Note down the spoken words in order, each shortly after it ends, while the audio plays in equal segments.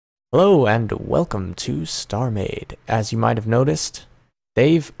Hello and welcome to StarMade. As you might have noticed,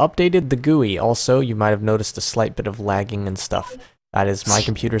 they've updated the GUI. Also, you might have noticed a slight bit of lagging and stuff. That is my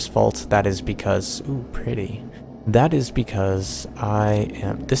computer's fault. That is because... Ooh, pretty. That is because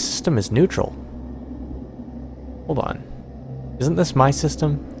this system is neutral. Hold on. Isn't this my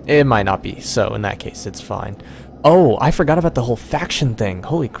system? It might not be, so in that case, it's fine. Oh, I forgot about the whole faction thing.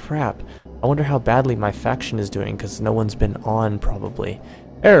 Holy crap. I wonder how badly my faction is doing, because no one's been on, probably.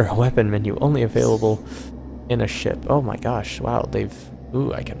 Error, weapon menu, only available in a ship. Oh my gosh, wow,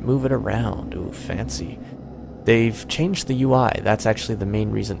 ooh, I can move it around. Ooh, fancy. They've changed the UI, that's actually the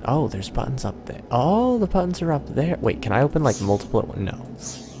main reason. Oh, there's buttons up there. Oh, the buttons are up there. Wait, can I open like multiple at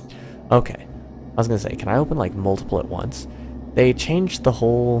once? No. Okay, I was gonna say, can I open like multiple at once? They changed the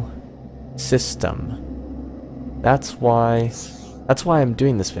whole system. That's why I'm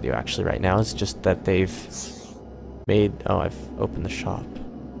doing this video actually right now. It's just that they've made... Oh, I've opened the shop.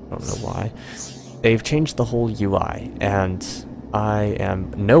 I don't know why. They've changed the whole UI, and I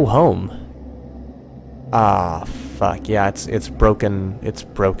am no home. Ah, fuck. Yeah, it's broken. It's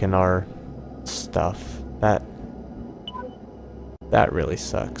broken our stuff. That really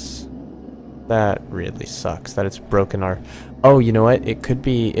sucks. That really sucks that it's broken our... Oh, you know what? It could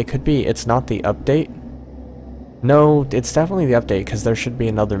be it's not the update. No, it's definitely the update, because there should be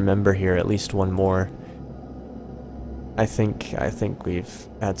another member here, at least one more. I think we've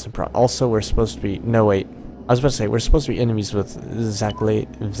had some problems. Also, we're supposed to be... No, wait. I was about to say, we're supposed to be enemies with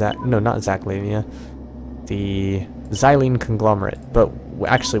no, not Zachlania. The Xylene Conglomerate. But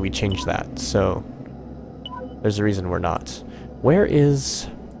actually, we changed that, so... There's a reason we're not. Where is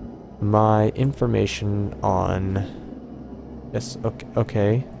my information on... Yes,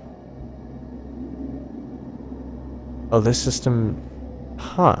 okay. Oh, this system...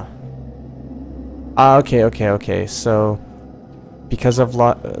 Huh. Okay. So, because of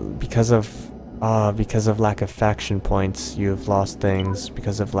lack of faction points, you've lost things.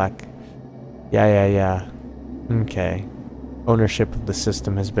 Because of lack... Yeah. Okay. Ownership of the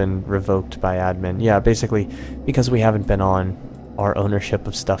system has been revoked by admin. Yeah, basically, because we haven't been on, our ownership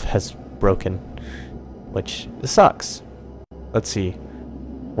of stuff has broken. Which sucks. Let's see.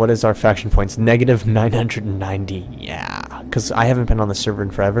 What is our faction points? Negative 990. Yeah. Because I haven't been on the server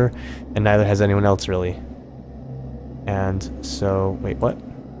in forever, and neither has anyone else really. And so... Wait, what?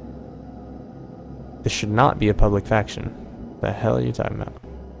 This should not be a public faction. The hell are you talking about?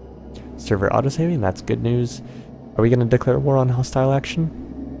 Server autosaving? That's good news. Are we going to declare war on hostile action?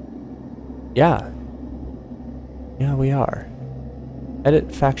 Yeah. Yeah, we are.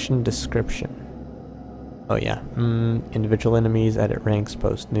 Edit faction description. Oh yeah, individual enemies, edit ranks,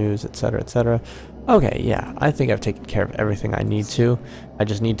 post news, etc, etc. Okay, yeah, I think I've taken care of everything I need to. I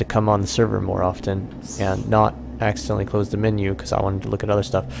just need to come on the server more often and not accidentally close the menu because I wanted to look at other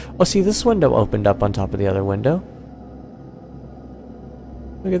stuff. Oh, see, this window opened up on top of the other window.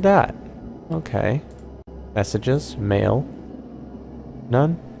 Look at that. Okay. Messages, mail.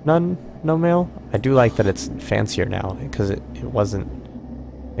 None, no mail. I do like that it's fancier now because it wasn't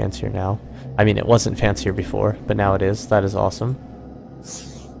fancier now. I mean, it wasn't fancier before, but now it is. That is awesome.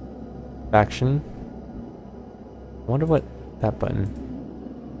 Faction. I wonder what that button...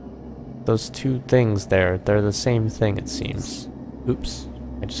 Those two things there, they're the same thing, it seems. Oops.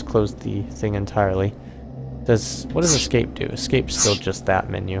 I just closed the thing entirely. What does escape do? Escape's still just that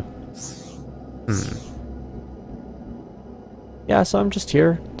menu. Yeah, so I'm just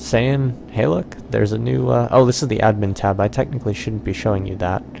here saying, hey look, there's a new... oh, this is the admin tab. I technically shouldn't be showing you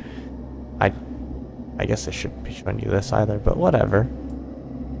that. I guess I shouldn't be showing you this either, but whatever.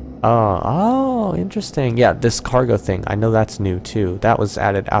 Oh, interesting. Yeah, this cargo thing, I know that's new too. That was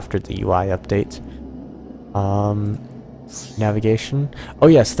added after the UI update. Navigation. Oh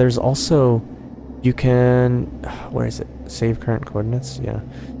yes, there's also... You can... Where is it? Save current coordinates? Yeah.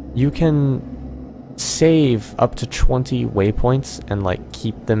 You can save up to 20 waypoints and like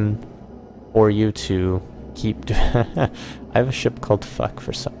keep them for you to keep... I have a ship called Fuck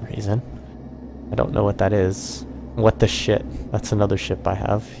for some reason. I don't know what that is. What the shit? That's another ship I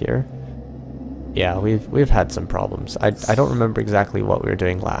have here. Yeah, we've had some problems. I don't remember exactly what we were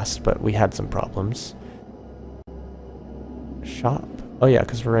doing last, but we had some problems. Shop. Oh yeah,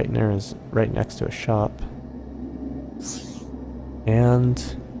 because we're right next to a shop. And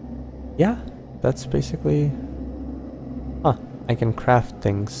yeah, that's basically... Huh, I can craft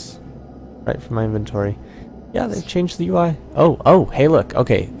things right from my inventory. Yeah, they've changed the UI. Oh, hey look,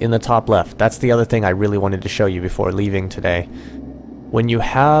 okay, in the top left. That's the other thing I really wanted to show you before leaving today. When you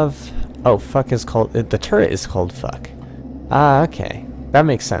have... Oh, fuck is called... The turret is called fuck. Ah, okay. That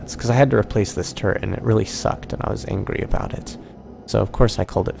makes sense, because I had to replace this turret, and it really sucked, and I was angry about it. So of course I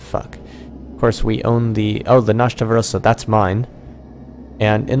called it fuck. Of course we own the, oh, the Nashtaverosa, that's mine.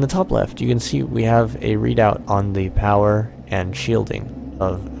 And in the top left, you can see we have a readout on the power and shielding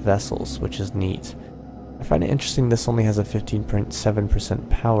of vessels, which is neat. I find it interesting this only has a 15.7%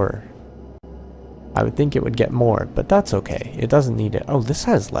 power. I would think it would get more, but that's okay. It doesn't need it. Oh, this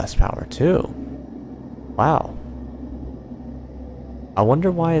has less power too. Wow. I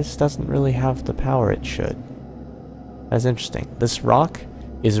wonder why this doesn't really have the power it should. That's interesting. This rock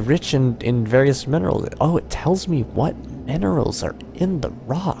is rich in various minerals. Oh, it tells me what minerals are in the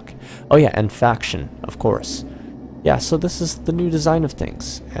rock. Oh yeah, and faction, of course. Yeah, so this is the new design of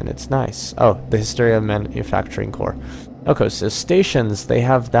things, and it's nice. Oh, the Hysteria Manufacturing Core. Okay, so stations, they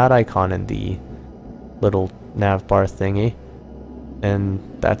have that icon in the little nav bar thingy. And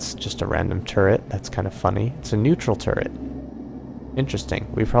that's just a random turret. That's kind of funny. It's a neutral turret. Interesting.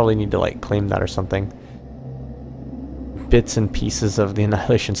 We probably need to, like, claim that or something. Bits and pieces of the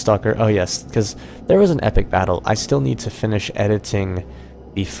Annihilation Stalker. Oh yes, because there was an epic battle. I still need to finish editing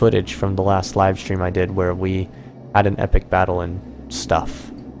the footage from the last live stream I did where we had an epic battle and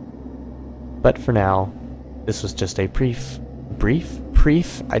stuff. But for now, this was just a brief. I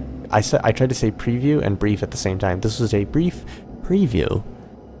tried to say preview and brief at the same time. This was a brief preview.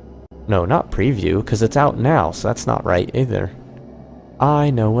 No, not preview, because it's out now, so that's not right either. I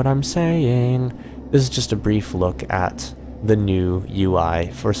know what I'm saying. This is just a brief look at the new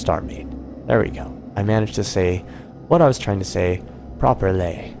UI for StarMade. There we go. I managed to say what I was trying to say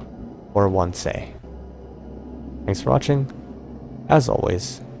properly, or once say. Thanks for watching. As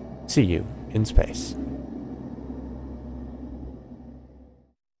always, see you in space.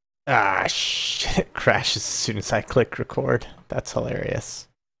 Ah, shit, it crashes as soon as I click record. That's hilarious.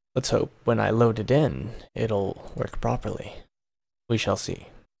 Let's hope when I load it in, it'll work properly. We shall see.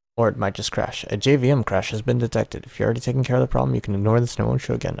 Or it might just crash. A JVM crash has been detected. If you're already taking care of the problem, you can ignore this and it won't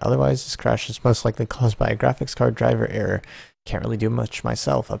show again. Otherwise, this crash is most likely caused by a graphics card driver error. Can't really do much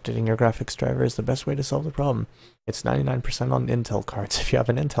myself. Updating your graphics driver is the best way to solve the problem. It's 99% on Intel cards. If you have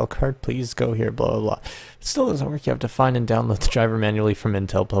an Intel card, please go here, blah, blah, blah. It still doesn't work. You have to find and download the driver manually from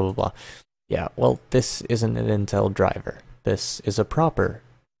Intel, blah, blah, blah. Yeah, well, this isn't an Intel driver. This is a proper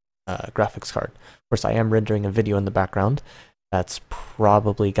graphics card. Of course, I am rendering a video in the background. That's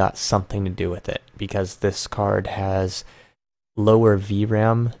probably got something to do with it, because this card has lower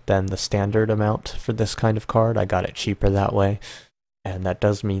VRAM than the standard amount for this kind of card. I got it cheaper that way, and that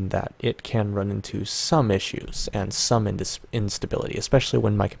does mean that it can run into some issues and some instability, especially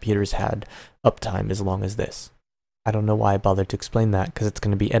when my computer's had uptime as long as this. I don't know why I bothered to explain that, because it's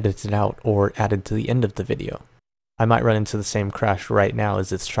going to be edited out or added to the end of the video. I might run into the same crash right now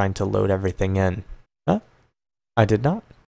as it's trying to load everything in. Huh? I did not?